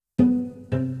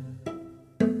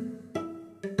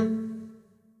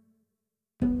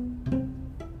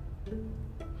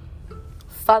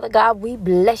Father God, we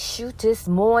bless you this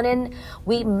morning.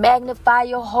 We magnify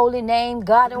your holy name,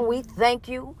 God, and we thank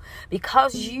you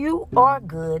because you are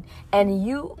good and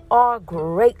you are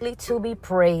greatly to be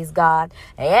praised, God.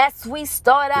 As we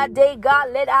start our day,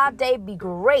 God, let our day be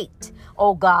great,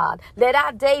 oh God. Let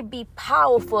our day be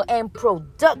powerful and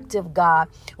productive, God.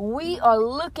 We are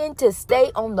looking to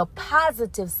stay on the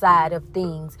positive side of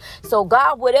things. So,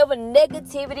 God, whatever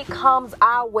negativity comes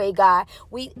our way, God,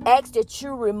 we ask that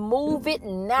you remove it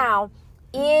now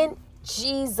in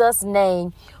Jesus'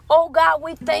 name. Oh God,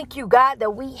 we thank you, God,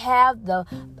 that we have the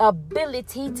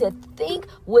ability to think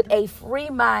with a free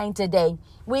mind today.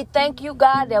 We thank you,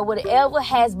 God, that whatever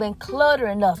has been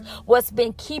cluttering us, what's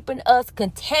been keeping us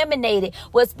contaminated,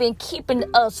 what's been keeping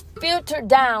us filtered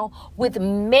down with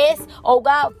mess, oh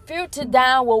God, filtered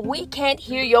down where we can't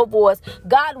hear your voice.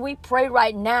 God, we pray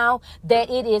right now that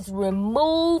it is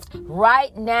removed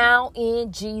right now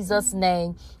in Jesus'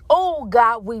 name. Oh,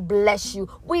 God, we bless you.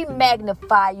 We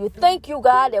magnify you. Thank you,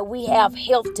 God, that we have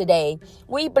health today.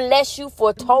 We bless you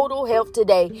for total health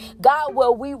today. God,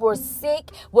 where we were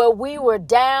sick, where we were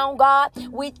down, God,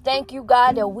 we thank you,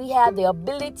 God, that we have the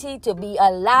ability to be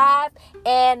alive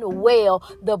and well.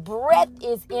 The breath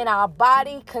is in our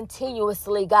body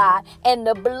continuously, God, and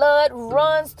the blood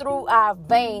runs through our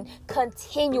vein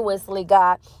continuously,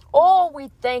 God. Oh, we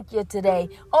thank you today.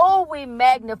 Oh, we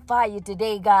magnify you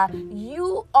today, God.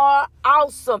 You are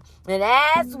awesome. And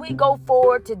as we go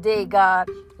forward today, God,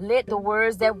 let the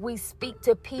words that we speak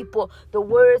to people, the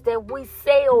words that we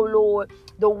say, oh Lord,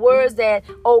 the words that,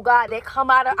 oh God, that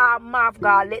come out of our mouth,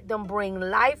 God, let them bring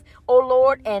life, oh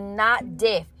Lord, and not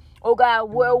death. Oh God,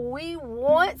 where we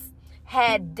once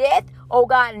had death, oh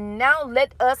God, now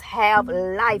let us have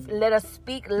life. Let us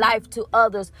speak life to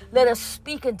others. Let us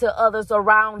speak into others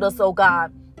around us, oh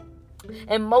God.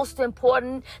 And most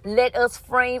important, let us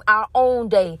frame our own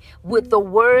day with the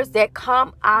words that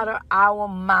come out of our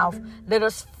mouth. Let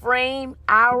us frame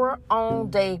our own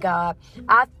day, God.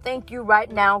 I thank you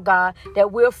right now, God,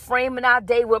 that we're framing our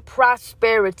day with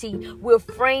prosperity. We're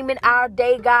framing our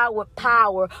day, God, with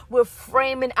power. We're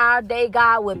framing our day,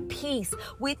 God, with peace.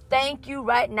 We thank you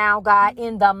right now, God,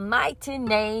 in the mighty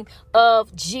name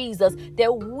of Jesus,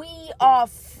 that we are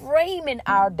framing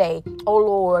our day, oh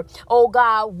Lord, oh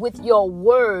God, with your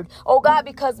word, oh God,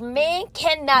 because man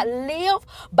cannot live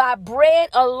by bread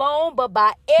alone, but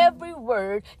by every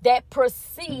word that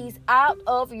proceeds out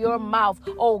of your mouth,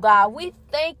 oh God. We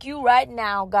thank you right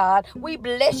now, God. We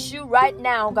bless you right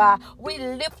now, God. We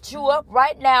lift you up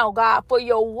right now, God, for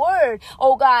your word,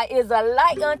 oh God, is a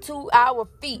light unto our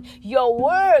feet. Your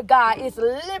word, God, is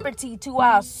liberty to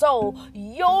our soul.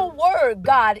 Your word,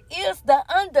 God, is the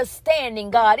understanding,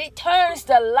 God. It turns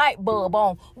the light bulb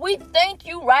on. We thank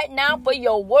you right now for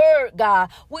your word, God.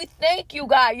 We thank you,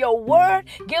 God. Your word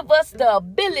give us the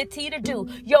ability to do.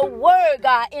 Your word,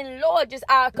 God, enlarges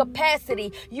our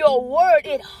capacity. Your word,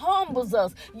 it humbles us.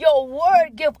 Your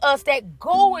word give us that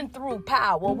going through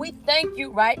power. We thank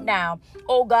you right now,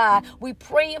 oh God. We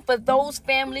praying for those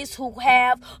families who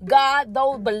have, God,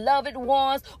 those beloved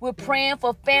ones. We're praying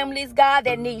for families, God,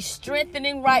 that need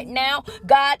strengthening right now,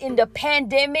 God, in the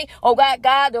pandemic, oh God,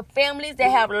 the families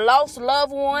that have lost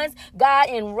loved ones, God,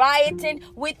 in rioting.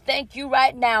 We thank you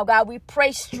right now, God. We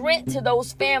pray strength to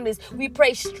those families. We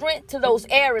pray strength to those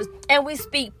areas, and we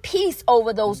speak peace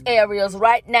over those areas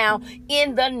right now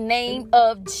in the name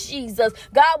of Jesus.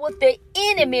 God, what the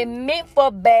enemy meant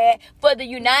for bad for the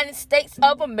United States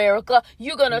of America,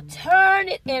 you're going to turn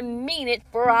it and mean it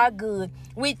for our good.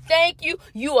 We thank you.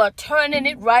 You are turning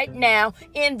it right now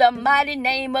in the mighty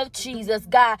name of Jesus,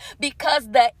 God,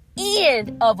 because the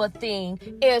end of a thing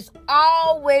is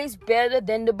always better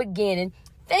than the beginning.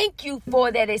 Thank you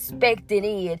for that expected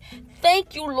end.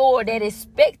 Thank you, Lord, that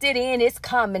expected end is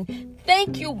coming.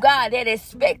 Thank you, God, that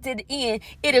expected end,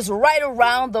 it is right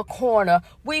around the corner.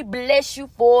 We bless you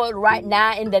for it right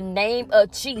now in the name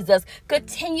of Jesus.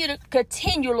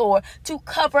 Continue, Lord, to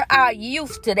cover our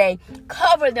youth today.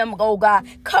 Cover them, oh God.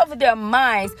 Cover their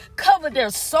minds. Cover their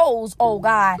souls, oh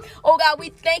God. Oh God, we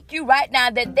thank you right now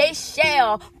that they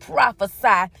shall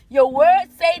prophesy. Your word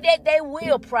say that they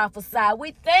will prophesy.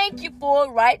 We thank you for it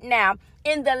right now.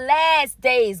 In the last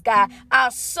days, God, our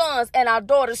sons and our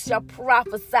daughters shall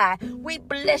prophesy. We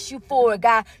bless you for it,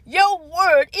 God. Your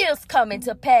word is coming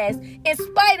to pass. In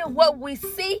spite of what we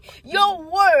see, your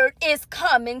word is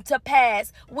coming to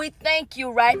pass. We thank you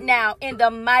right now in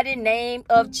the mighty name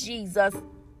of Jesus.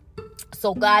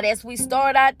 So, God, as we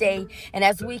start our day and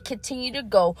as we continue to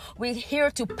go, we're here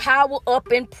to power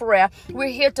up in prayer. We're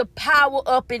here to power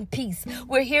up in peace.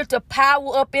 We're here to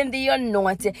power up in the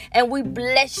anointing. And we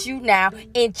bless you now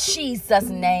in Jesus'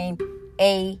 name.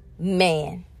 Amen.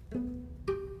 Amen.